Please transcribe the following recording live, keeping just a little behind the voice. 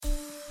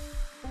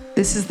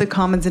This is The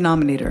Common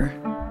Denominator,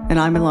 and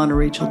I'm Ilana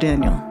Rachel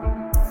Daniel.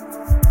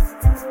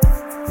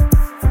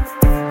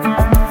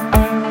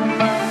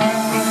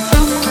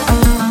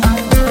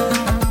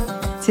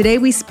 Today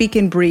we speak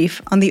in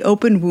brief on the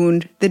open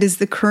wound that is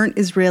the current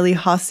Israeli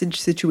hostage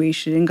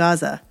situation in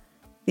Gaza,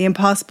 the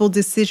impossible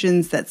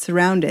decisions that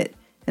surround it,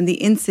 and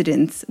the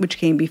incidents which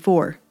came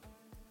before.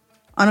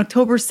 On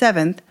October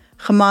 7th,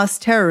 Hamas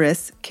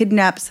terrorists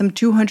kidnapped some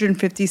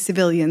 250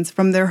 civilians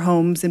from their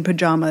homes in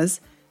pajamas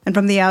and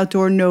from the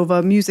outdoor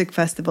Nova music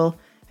festival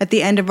at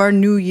the end of our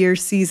New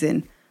Year's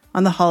season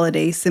on the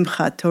holiday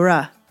Simchat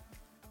Torah.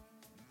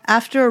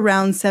 After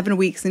around 7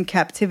 weeks in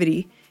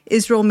captivity,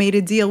 Israel made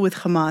a deal with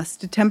Hamas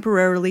to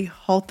temporarily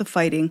halt the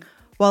fighting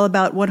while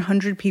about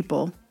 100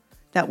 people,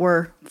 that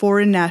were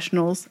foreign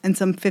nationals and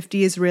some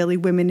 50 Israeli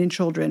women and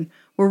children,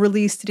 were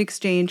released in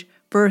exchange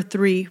for a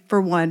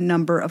 3-for-1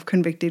 number of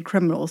convicted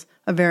criminals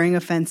of varying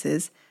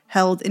offenses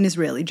held in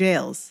Israeli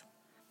jails.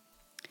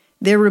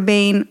 There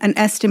remain an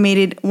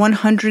estimated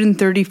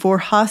 134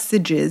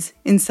 hostages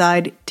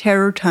inside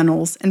terror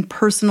tunnels and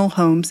personal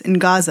homes in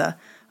Gaza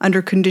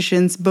under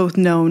conditions both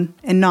known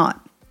and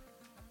not.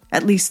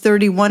 At least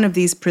 31 of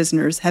these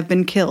prisoners have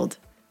been killed,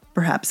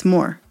 perhaps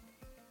more.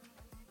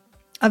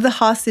 Of the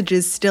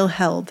hostages still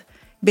held,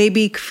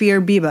 baby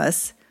Kfir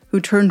Bibas,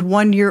 who turned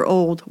 1 year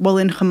old while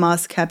in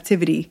Hamas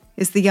captivity,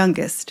 is the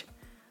youngest.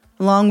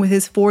 Along with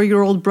his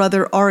 4-year-old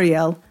brother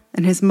Ariel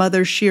and his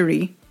mother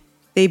Shiri,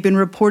 they've been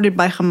reported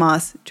by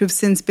Hamas to have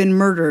since been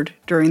murdered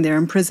during their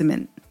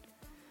imprisonment.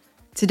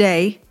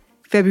 Today,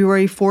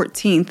 February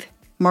 14th,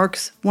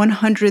 marks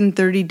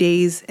 130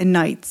 days and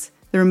nights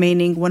the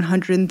remaining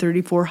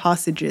 134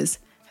 hostages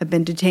have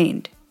been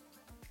detained.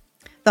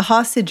 The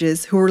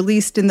hostages who were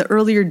released in the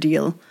earlier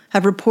deal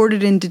have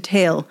reported in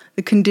detail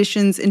the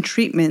conditions and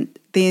treatment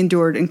they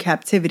endured in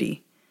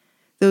captivity.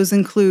 Those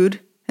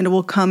include, and it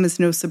will come as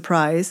no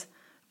surprise,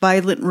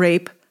 violent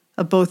rape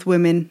of both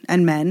women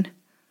and men,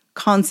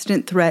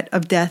 constant threat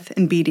of death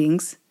and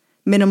beatings,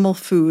 minimal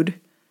food,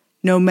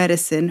 no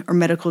medicine or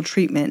medical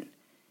treatment,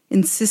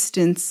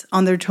 insistence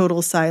on their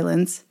total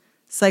silence,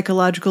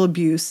 psychological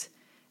abuse,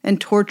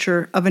 and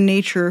torture of a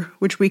nature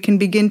which we can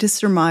begin to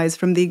surmise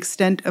from the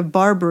extent of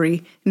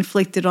barbarity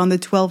inflicted on the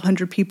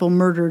 1,200 people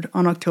murdered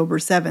on October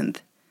 7th.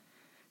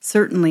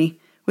 Certainly,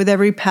 with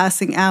every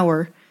passing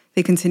hour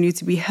they continue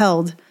to be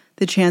held,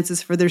 the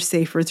chances for their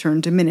safe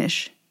return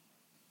diminish.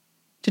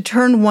 To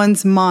turn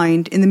one's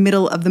mind in the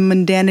middle of the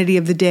mundanity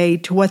of the day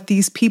to what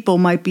these people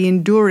might be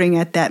enduring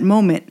at that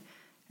moment,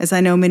 as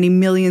I know many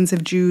millions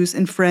of Jews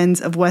and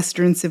friends of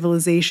Western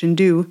civilization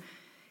do,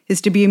 is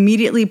to be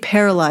immediately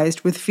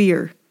paralyzed with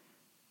fear.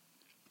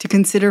 To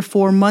consider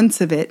 4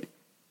 months of it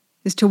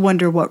is to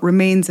wonder what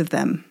remains of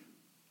them.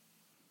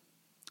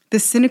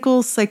 The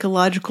cynical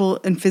psychological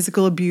and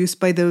physical abuse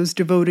by those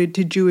devoted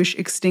to Jewish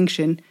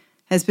extinction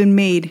has been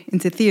made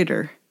into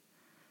theater.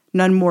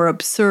 None more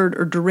absurd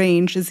or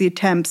deranged as the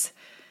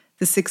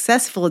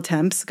successful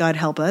attempts, God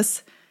help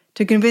us,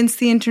 to convince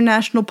the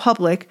international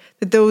public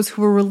that those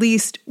who were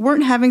released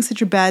weren't having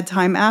such a bad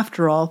time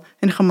after all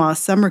in Hamas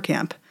summer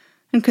camp,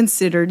 and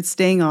considered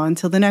staying on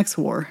till the next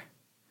war.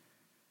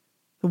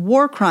 The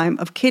war crime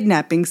of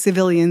kidnapping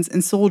civilians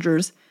and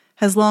soldiers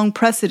has long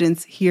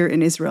precedence here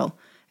in Israel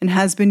and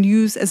has been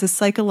used as a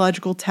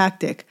psychological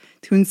tactic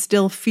to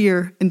instill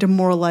fear and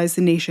demoralize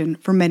the nation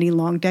for many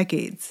long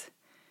decades.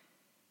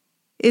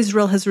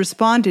 Israel has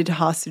responded to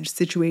hostage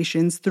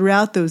situations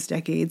throughout those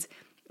decades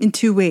in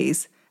 2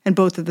 ways, and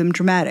both of them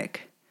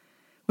dramatic.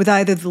 With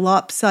either the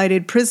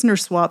lopsided prisoner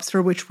swaps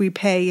for which we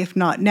pay, if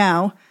not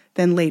now,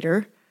 then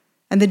later,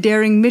 and the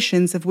daring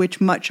missions of which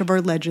much of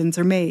our legends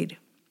are made.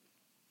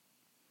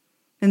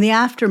 In the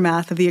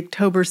aftermath of the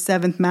October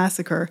 7th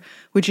massacre,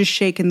 which has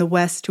shaken the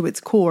West to its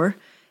core,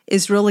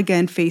 Israel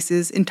again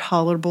faces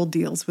intolerable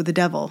deals with the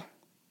devil.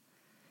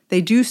 They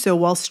do so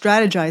while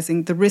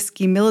strategizing the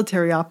risky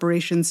military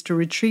operations to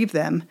retrieve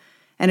them,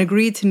 and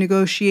agreed to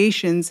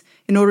negotiations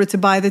in order to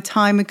buy the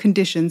time and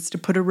conditions to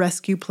put a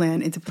rescue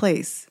plan into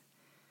place.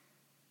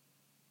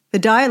 The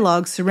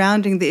dialogue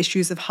surrounding the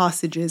issues of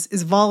hostages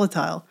is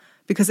volatile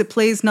because it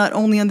plays not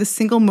only on the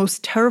single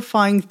most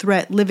terrifying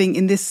threat living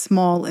in this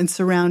small and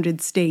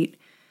surrounded state,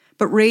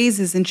 but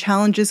raises and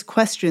challenges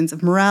questions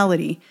of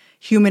morality,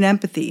 human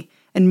empathy,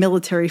 and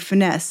military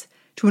finesse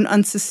to an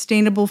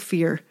unsustainable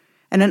fear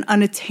and an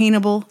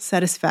unattainable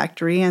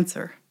satisfactory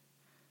answer.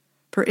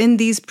 For in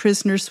these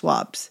prisoner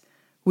swaps,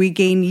 we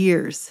gain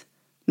years,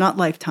 not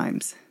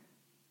lifetimes.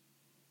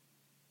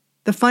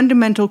 The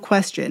fundamental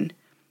question,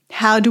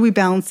 how do we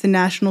balance the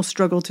national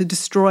struggle to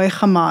destroy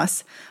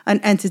Hamas, an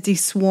entity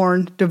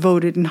sworn,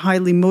 devoted, and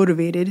highly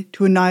motivated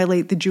to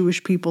annihilate the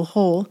Jewish people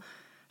whole,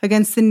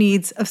 against the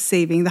needs of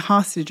saving the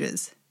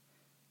hostages?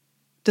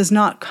 Does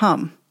not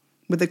come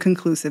with a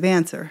conclusive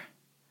answer.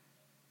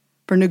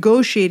 For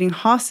negotiating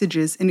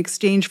hostages in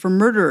exchange for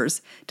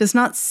murderers does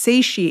not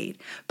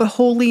satiate, but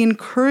wholly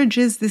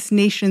encourages this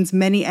nation's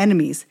many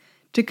enemies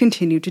to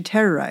continue to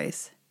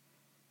terrorize.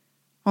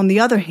 On the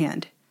other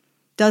hand,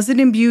 does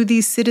it imbue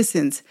these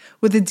citizens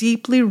with a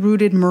deeply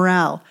rooted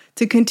morale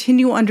to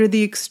continue under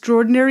the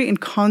extraordinary and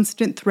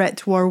constant threat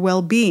to our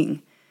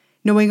well-being,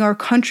 knowing our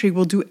country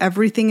will do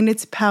everything in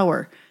its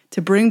power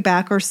to bring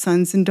back our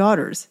sons and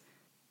daughters,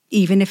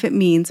 even if it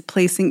means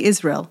placing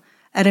Israel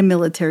at a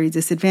military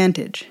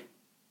disadvantage?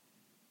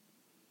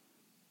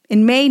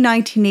 In May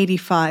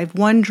 1985,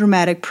 one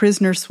dramatic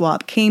prisoner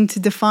swap came to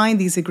define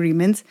these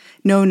agreements,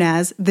 known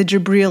as the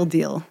Jibril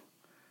deal.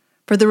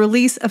 For the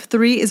release of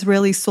 3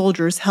 Israeli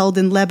soldiers held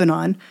in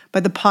Lebanon by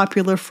the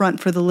Popular Front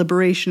for the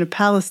Liberation of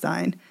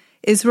Palestine,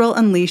 Israel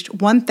unleashed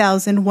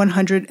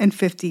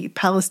 1,150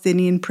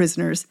 Palestinian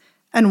prisoners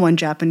and 1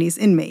 Japanese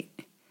inmate,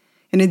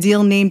 in a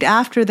deal named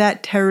after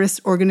that terrorist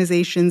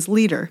organization's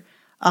leader,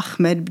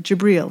 Ahmed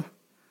Jibril.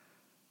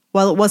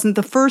 While it wasn't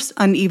the first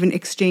uneven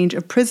exchange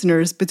of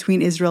prisoners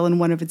between Israel and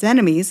one of its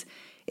enemies,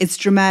 its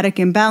dramatic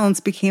imbalance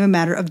became a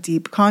matter of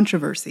deep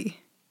controversy.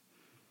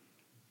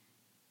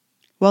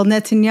 While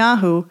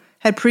Netanyahu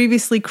had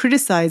previously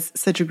criticized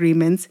such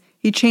agreements,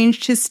 he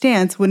changed his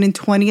stance when in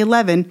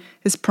 2011,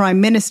 as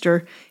prime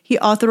minister, he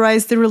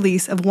authorized the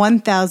release of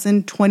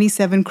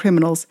 1,027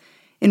 criminals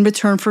in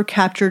return for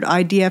captured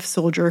IDF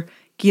soldier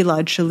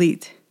Gilad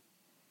Shalit.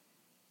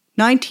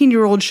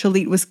 19-year-old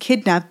Shalit was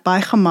kidnapped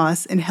by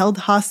Hamas and held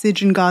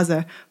hostage in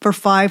Gaza for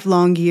 5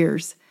 long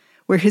years,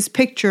 where his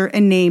picture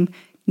and name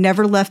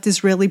never left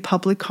Israeli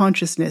public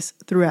consciousness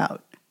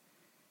throughout.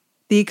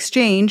 The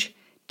exchange,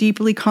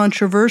 deeply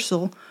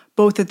controversial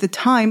both at the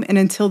time and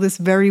until this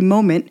very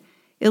moment,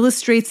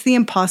 illustrates the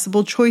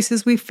impossible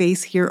choices we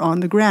face here on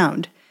the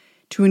ground,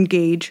 to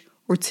engage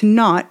or to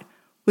not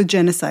with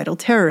genocidal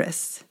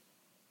terrorists.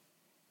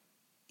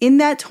 In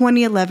that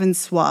 2011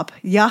 swap,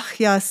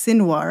 Yahya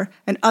Sinwar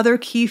and other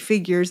key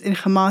figures in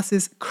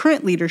Hamas's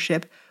current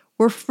leadership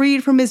were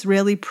freed from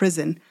Israeli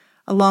prison,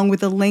 along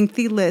with a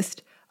lengthy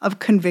list of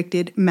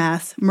convicted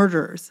mass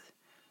murderers.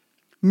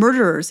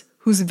 Murderers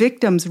whose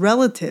victims'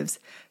 relatives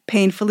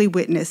painfully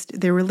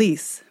witnessed their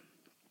release.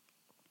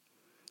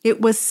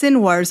 It was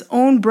Sinwar's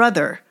own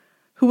brother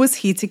who was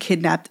he to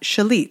kidnap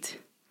Shalit.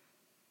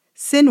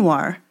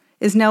 Sinwar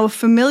is now a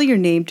familiar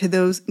name to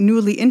those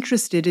newly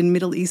interested in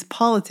Middle East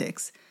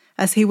politics,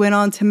 as he went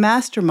on to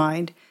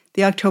mastermind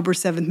the October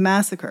 7th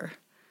massacre,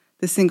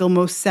 the single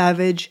most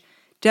savage,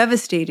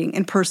 devastating,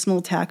 and personal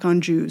attack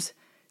on Jews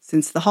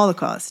since the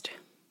Holocaust.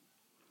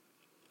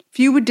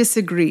 Few would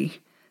disagree.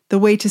 The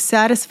way to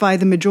satisfy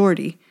the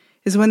majority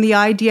is when the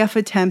IDF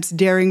attempts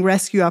daring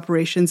rescue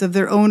operations of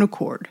their own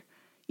accord,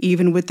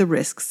 even with the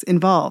risks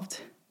involved.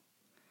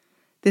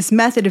 This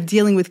method of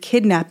dealing with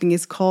kidnapping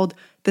is called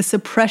the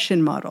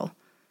suppression model,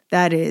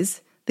 that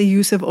is, the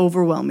use of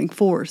overwhelming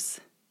force.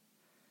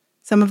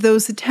 Some of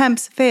those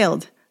attempts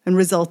failed and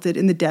resulted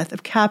in the death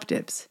of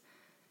captives,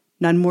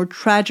 none more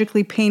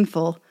tragically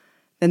painful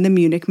than the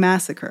Munich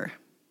massacre.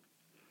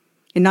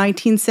 In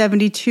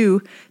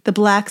 1972, the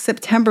Black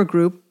September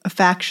Group, a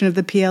faction of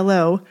the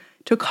PLO,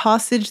 took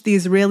hostage the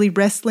Israeli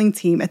wrestling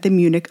team at the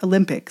Munich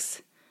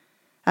Olympics.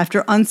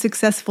 After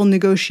unsuccessful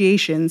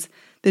negotiations,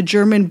 the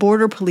German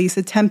border police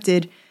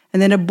attempted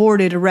and then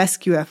aborted a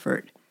rescue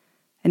effort,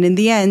 and in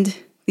the end,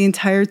 the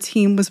entire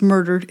team was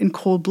murdered in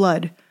cold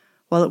blood,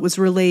 while it was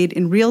relayed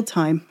in real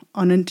time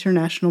on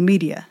international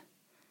media.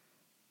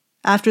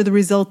 After the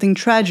resulting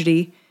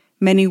tragedy,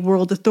 many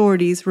world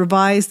authorities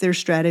revised their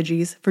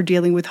strategies for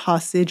dealing with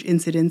hostage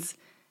incidents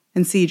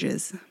and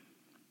sieges.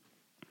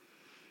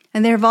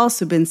 And there have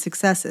also been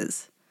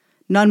successes,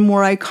 none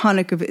more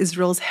iconic of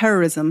Israel's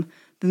heroism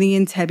than the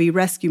Entebbe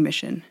rescue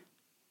mission.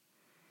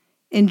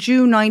 In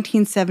June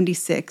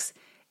 1976,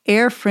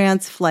 Air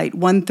France Flight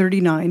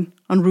 139,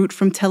 en route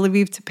from Tel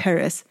Aviv to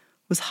Paris,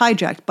 was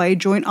hijacked by a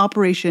joint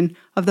operation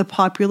of the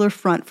Popular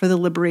Front for the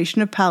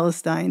Liberation of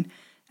Palestine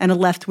and a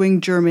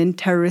left-wing German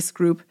terrorist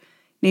group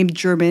named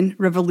German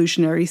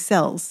Revolutionary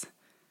Cells.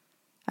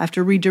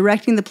 After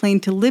redirecting the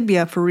plane to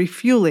Libya for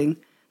refueling,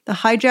 the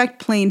hijacked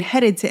plane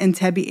headed to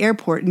Entebbe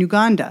Airport in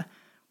Uganda,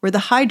 where the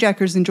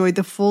hijackers enjoyed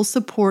the full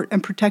support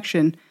and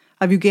protection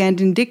of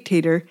Ugandan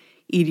dictator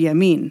Idi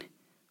Amin,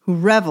 who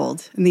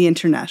reveled in the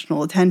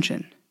international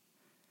attention.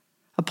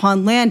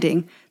 Upon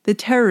landing, the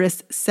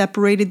terrorists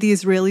separated the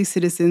Israeli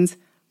citizens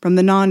from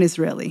the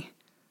non-Israeli,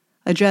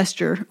 a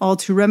gesture all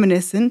too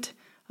reminiscent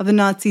of the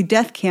Nazi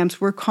death camps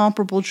where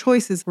comparable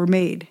choices were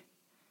made.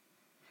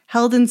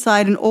 Held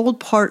inside an old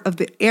part of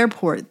the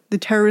airport, the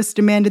terrorists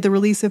demanded the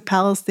release of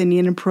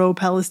Palestinian and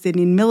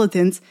pro-Palestinian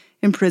militants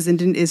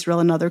imprisoned in Israel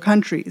and other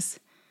countries.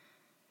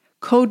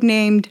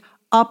 Codenamed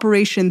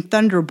Operation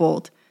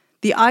Thunderbolt,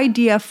 the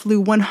IDF flew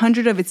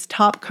 100 of its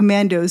top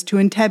commandos to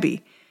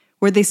Entebbe,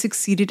 where they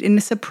succeeded in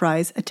a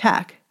surprise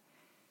attack.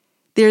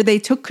 There they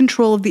took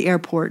control of the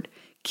airport,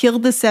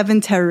 killed the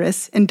 7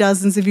 terrorists and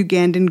dozens of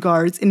Ugandan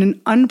guards in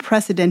an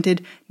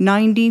unprecedented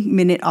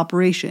 90-minute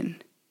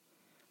operation.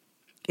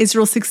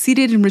 Israel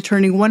succeeded in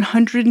returning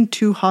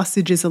 102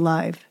 hostages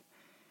alive.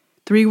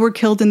 3 were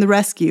killed in the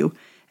rescue,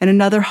 and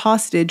another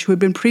hostage who had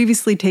been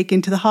previously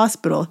taken to the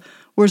hospital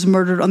was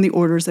murdered on the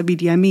orders of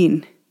Idi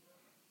Amin.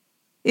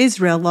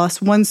 Israel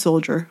lost 1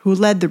 soldier who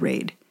led the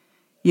raid.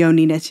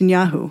 Yoni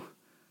Netanyahu,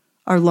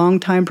 our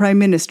longtime prime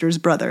minister's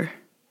brother.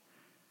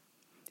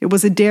 It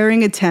was a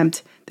daring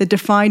attempt that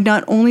defined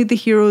not only the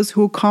heroes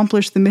who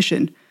accomplished the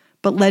mission,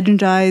 but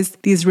legendized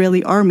the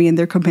Israeli army in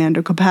their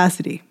commando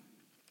capacity.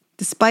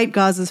 Despite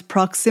Gaza's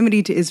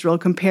proximity to Israel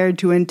compared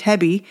to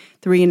Entebbe,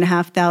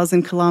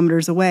 3,500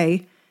 kilometers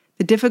away,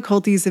 the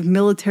difficulties of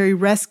military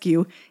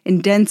rescue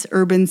in dense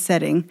urban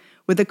setting,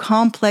 with a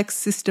complex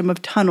system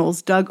of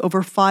tunnels dug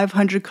over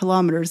 500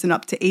 kilometers and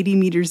up to 80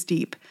 meters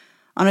deep,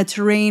 on a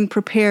terrain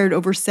prepared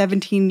over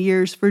 17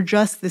 years for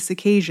just this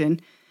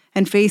occasion,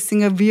 and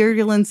facing a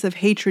virulence of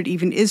hatred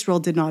even Israel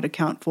did not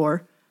account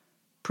for,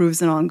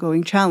 proves an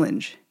ongoing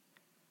challenge.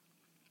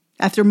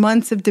 After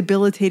months of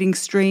debilitating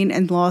strain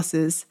and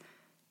losses,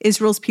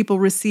 Israel's people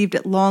received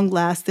at long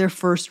last their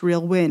first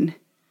real win.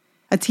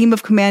 A team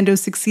of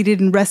commandos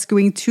succeeded in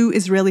rescuing 2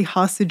 Israeli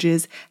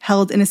hostages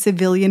held in a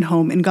civilian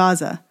home in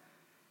Gaza.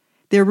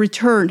 Their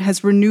return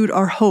has renewed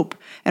our hope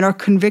and our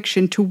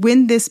conviction to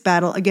win this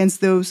battle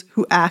against those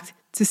who act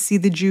to see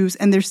the Jews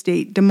and their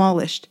state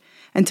demolished,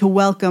 and to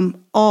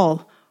welcome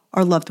all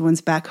our loved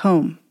ones back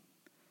home.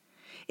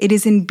 It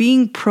is in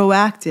being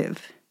proactive,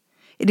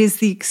 it is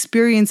the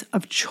experience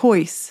of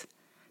choice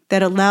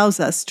that allows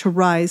us to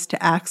rise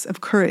to acts of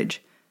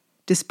courage,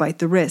 despite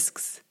the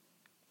risks.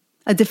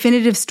 A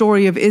definitive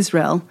story of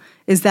Israel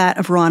is that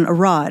of Ron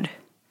Arad.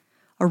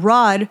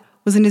 Arad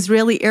was an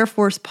Israeli Air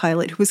Force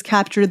pilot who was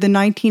captured in the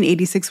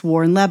 1986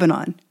 war in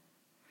Lebanon.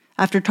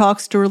 After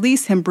talks to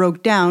release him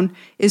broke down,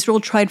 Israel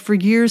tried for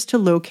years to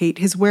locate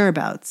his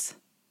whereabouts.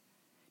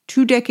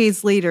 2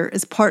 decades later,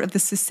 as part of the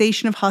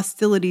cessation of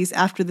hostilities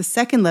after the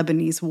Second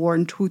Lebanese War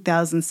in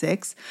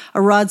 2006,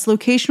 Arad's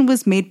location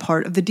was made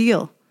part of the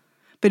deal.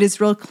 But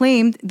Israel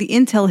claimed the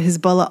intel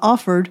Hezbollah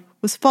offered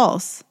was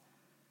false.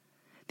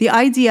 The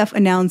IDF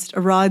announced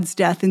Arad's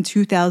death in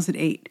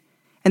 2008,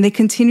 and they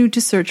continued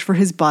to search for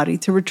his body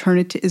to return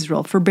it to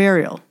Israel for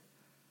burial.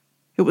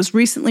 It was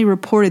recently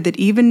reported that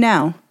even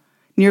now,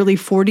 nearly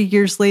 40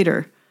 years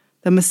later,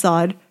 the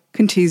Mossad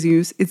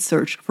continues its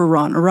search for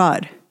Ron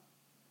Arad.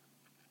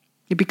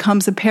 It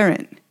becomes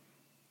apparent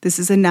this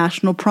is a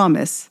national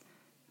promise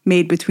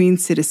made between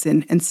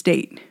citizen and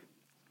state.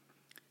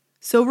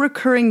 So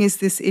recurring is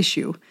this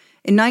issue.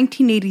 In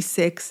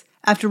 1986,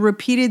 after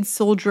repeated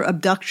soldier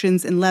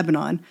abductions in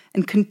Lebanon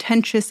and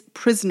contentious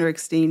prisoner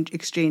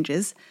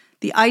exchanges,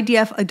 the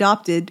IDF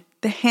adopted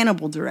the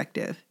Hannibal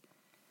Directive.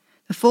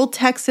 The full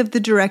text of the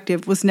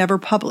directive was never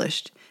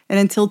published, and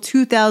until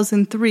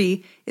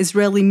 2003,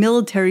 Israeli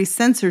military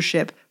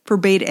censorship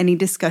forbade any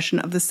discussion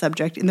of the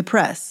subject in the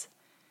press.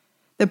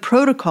 The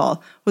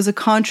protocol was a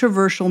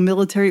controversial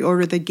military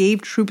order that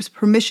gave troops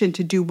permission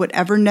to do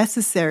whatever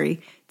necessary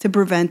to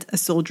prevent a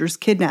soldier's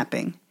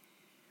kidnapping.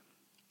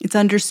 It's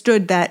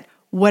understood that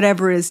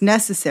whatever is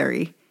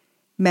necessary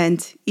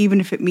meant even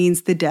if it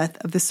means the death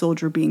of the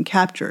soldier being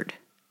captured.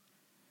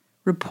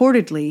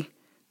 Reportedly,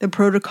 the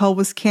protocol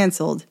was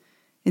canceled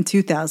in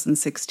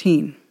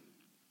 2016.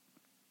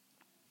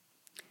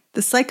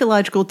 The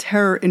psychological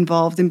terror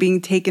involved in being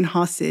taken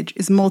hostage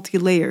is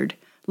multi-layered,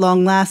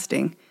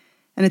 long-lasting,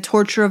 and a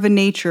torture of a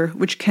nature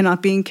which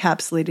cannot be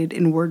encapsulated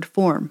in word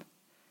form.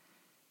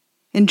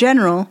 In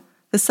general,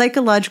 the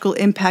psychological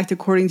impact,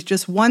 according to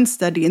just one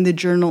study in the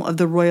Journal of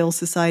the Royal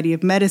Society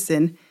of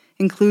Medicine,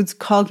 includes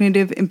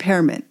cognitive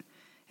impairment,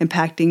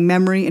 impacting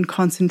memory and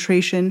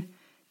concentration,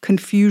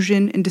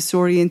 confusion and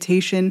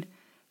disorientation,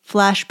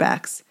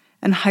 flashbacks,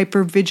 and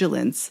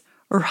hypervigilance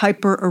or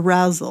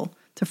hyperarousal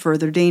to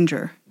further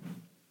danger.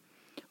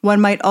 One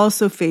might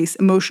also face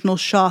emotional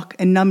shock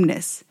and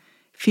numbness,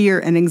 fear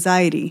and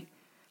anxiety,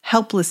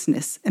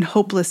 helplessness and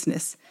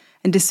hopelessness,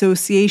 and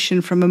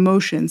dissociation from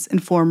emotions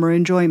and former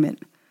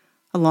enjoyment,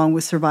 along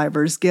with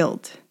survivor's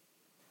guilt.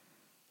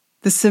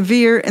 The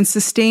severe and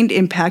sustained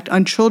impact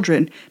on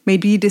children may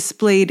be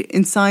displayed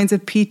in signs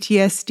of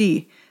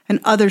PTSD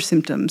and other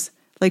symptoms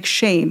like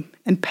shame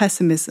and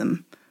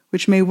pessimism,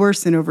 which may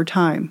worsen over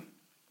time.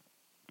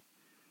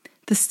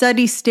 The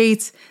study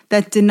states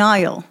that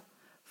denial,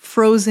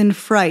 frozen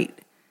fright,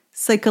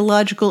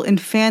 psychological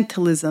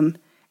infantilism,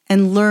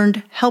 and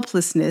learned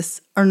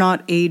helplessness are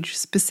not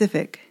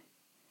age-specific.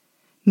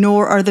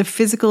 Nor are the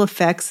physical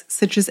effects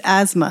such as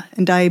asthma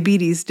and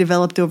diabetes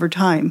developed over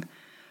time,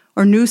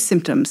 or new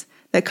symptoms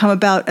that come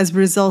about as a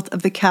result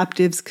of the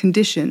captive's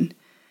condition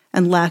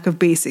and lack of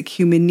basic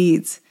human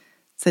needs,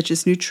 such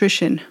as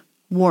nutrition,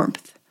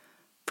 warmth,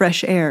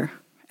 fresh air,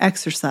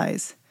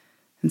 exercise,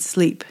 and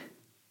sleep.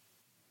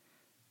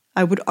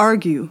 I would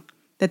argue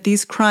that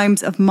these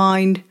crimes of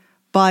mind,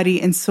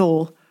 body, and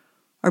soul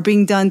are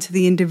being done to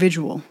the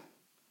individual.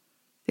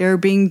 They are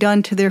being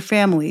done to their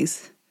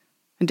families,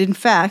 and in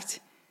fact,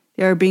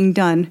 they are being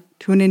done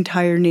to an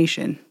entire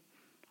nation,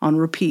 on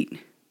repeat.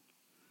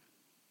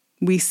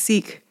 We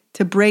seek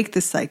to break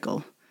the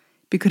cycle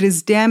because it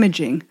is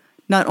damaging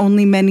not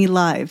only many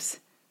lives,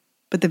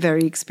 but the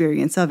very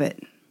experience of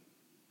it.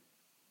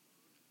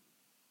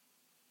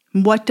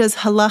 What does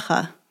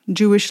halacha,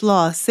 Jewish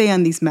law, say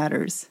on these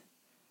matters?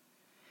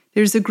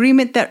 There's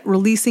agreement that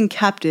releasing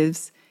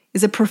captives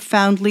is a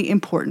profoundly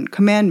important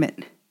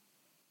commandment.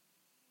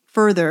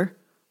 Further,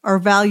 our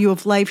value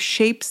of life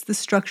shapes the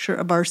structure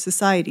of our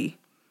society.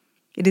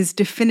 It is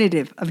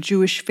definitive of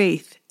Jewish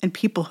faith and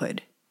peoplehood.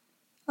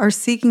 Our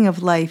seeking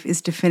of life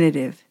is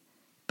definitive,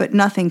 but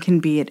nothing can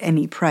be at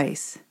any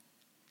price.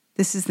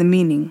 This is the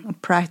meaning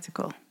of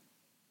practical.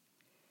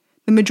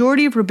 The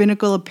majority of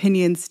rabbinical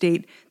opinions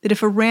state that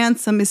if a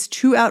ransom is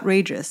too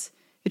outrageous,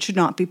 it should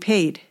not be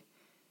paid,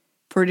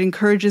 for it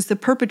encourages the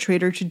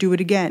perpetrator to do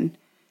it again,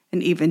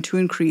 and even to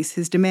increase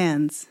his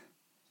demands.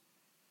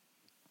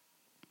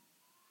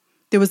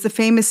 There was the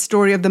famous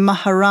story of the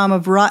Maharam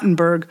of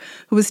Rottenburg,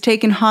 who was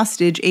taken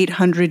hostage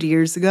 800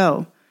 years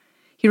ago.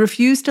 He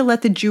refused to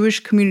let the Jewish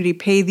community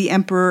pay the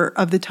emperor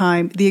of the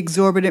time the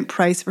exorbitant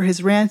price for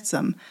his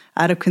ransom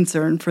out of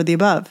concern for the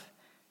above.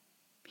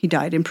 He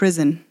died in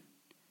prison.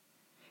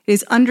 It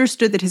is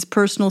understood that his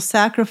personal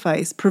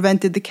sacrifice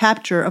prevented the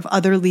capture of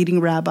other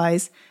leading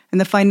rabbis and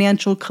the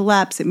financial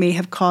collapse it may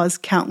have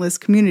caused countless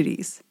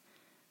communities.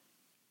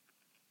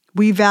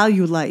 We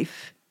value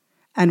life,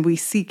 and we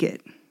seek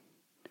it.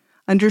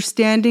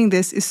 Understanding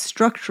this is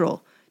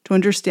structural to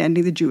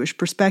understanding the Jewish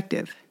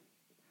perspective,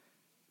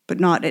 but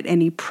not at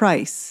any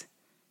price.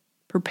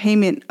 For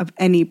payment of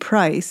any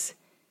price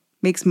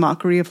makes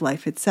mockery of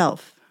life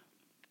itself.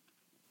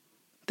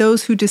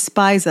 Those who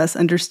despise us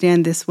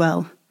understand this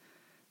well,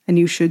 and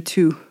you should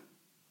too.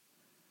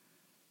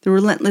 The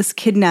relentless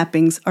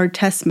kidnappings are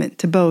testament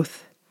to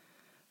both,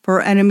 for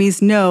our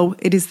enemies know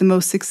it is the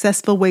most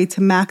successful way to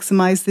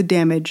maximize the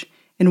damage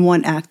in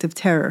one act of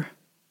terror.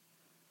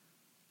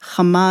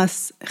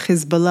 Hamas,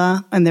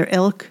 Hezbollah, and their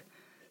ilk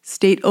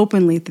state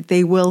openly that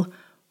they will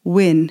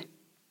win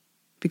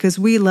because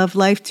we love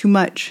life too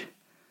much,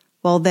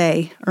 while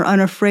they are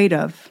unafraid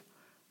of,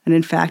 and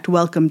in fact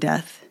welcome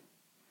death.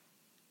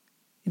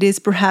 It is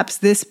perhaps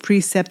this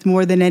precept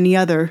more than any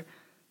other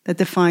that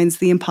defines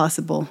the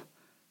impossible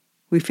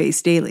we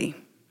face daily.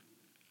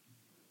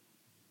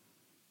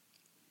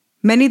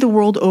 Many the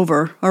world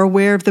over are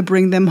aware of the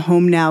Bring Them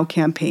Home Now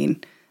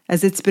campaign,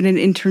 as it's been an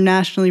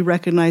internationally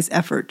recognized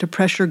effort to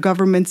pressure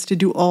governments to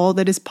do all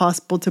that is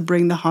possible to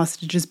bring the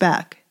hostages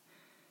back.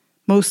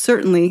 Most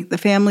certainly, the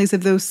families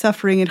of those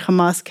suffering in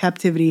Hamas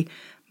captivity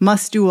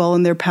must do all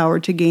in their power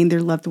to gain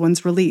their loved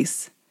ones'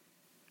 release.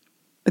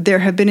 But there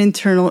have been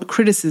internal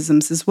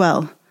criticisms as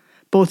well,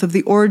 both of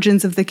the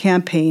origins of the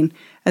campaign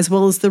as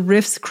well as the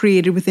rifts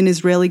created within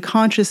Israeli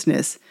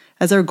consciousness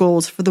as our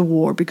goals for the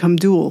war become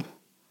dual.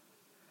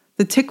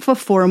 The Tikva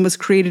Forum was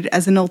created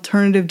as an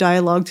alternative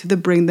dialogue to the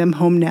Bring Them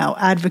Home Now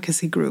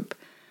advocacy group,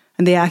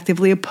 and they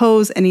actively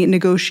oppose any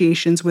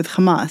negotiations with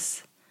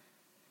Hamas.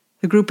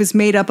 The group is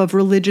made up of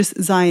religious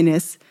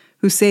Zionists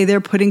who say they're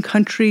putting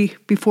country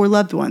before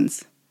loved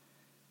ones.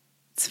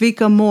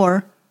 Tzvika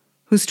Moore,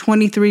 whose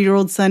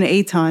 23-year-old son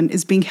Eitan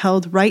is being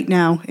held right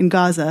now in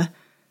Gaza,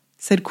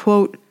 said,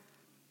 quote,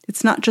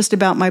 "It's not just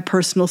about my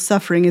personal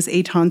suffering as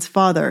Eitan's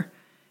father.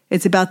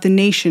 It's about the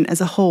nation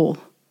as a whole.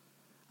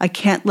 I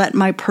can't let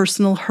my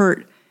personal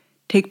hurt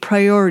take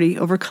priority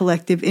over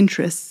collective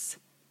interests."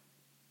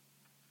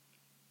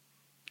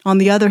 On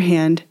the other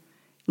hand,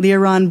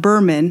 Liran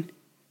Berman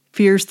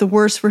fears the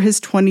worst for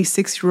his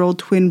 26-year-old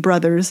twin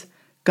brothers,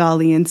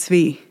 Gali and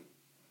Tzvi.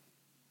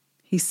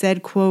 He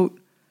said, quote,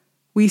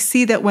 "We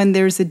see that when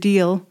there's a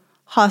deal,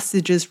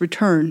 hostages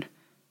return,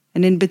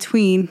 and in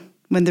between,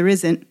 when there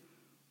isn't,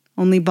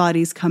 only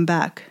bodies come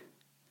back.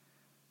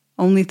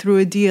 Only through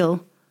a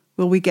deal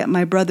will we get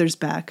my brothers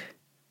back,"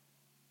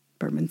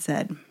 Berman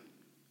said.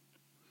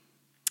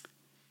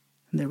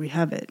 And there we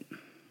have it.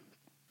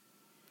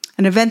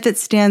 An event that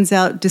stands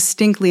out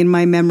distinctly in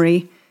my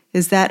memory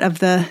is that of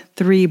the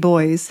 3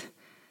 boys.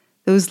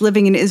 Those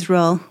living in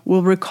Israel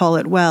will recall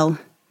it well.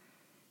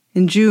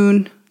 In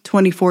June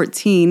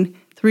 2014,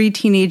 3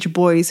 teenage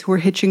boys who were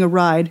hitching a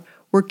ride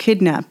were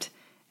kidnapped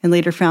and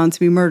later found to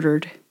be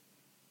murdered.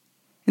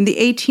 In the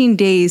 18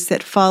 days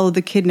that followed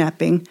the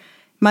kidnapping,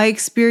 my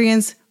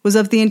experience was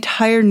of the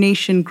entire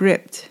nation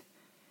gripped.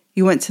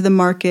 You went to the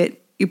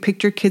market, you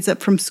picked your kids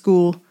up from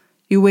school,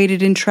 you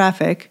waited in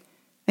traffic,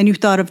 and you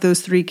thought of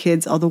those 3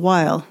 kids all the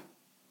while.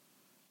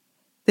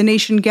 The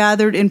nation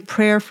gathered in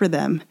prayer for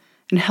them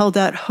and held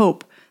out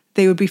hope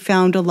they would be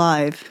found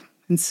alive,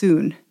 and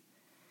soon.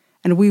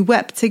 And we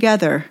wept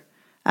together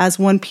as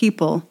one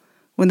people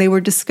when they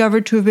were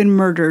discovered to have been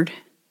murdered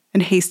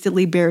and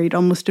hastily buried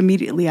almost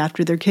immediately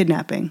after their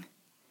kidnapping.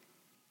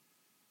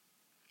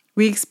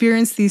 We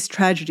experience these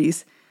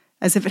tragedies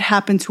as if it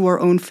happened to our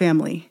own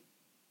family.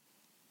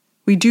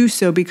 We do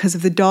so because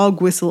of the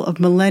dog whistle of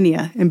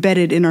millennia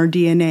embedded in our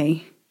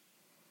DNA.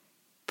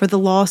 For the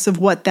loss of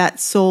what that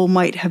soul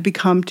might have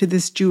become to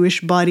this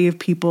Jewish body of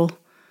people,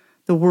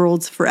 the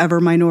world's forever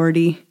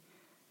minority,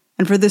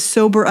 and for the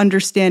sober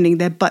understanding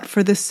that but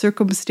for the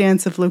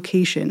circumstance of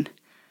location,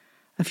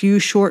 a few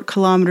short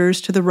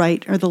kilometers to the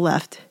right or the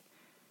left,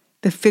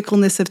 the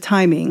fickleness of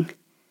timing,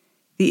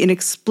 the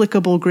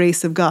inexplicable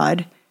grace of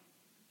God,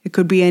 it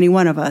could be any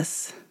one of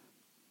us,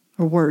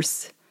 or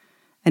worse,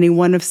 any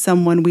one of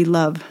someone we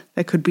love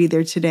that could be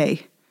there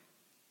today,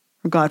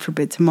 or God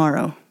forbid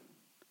tomorrow.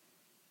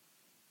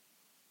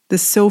 the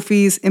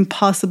Sophie's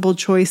impossible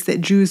choice that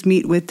Jews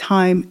meet with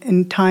time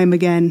and time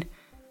again,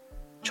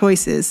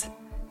 choices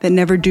that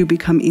never do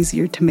become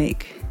easier to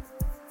make.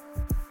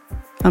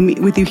 I'll meet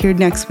with you here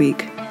next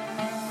week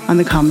on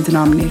The Common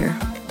Denominator.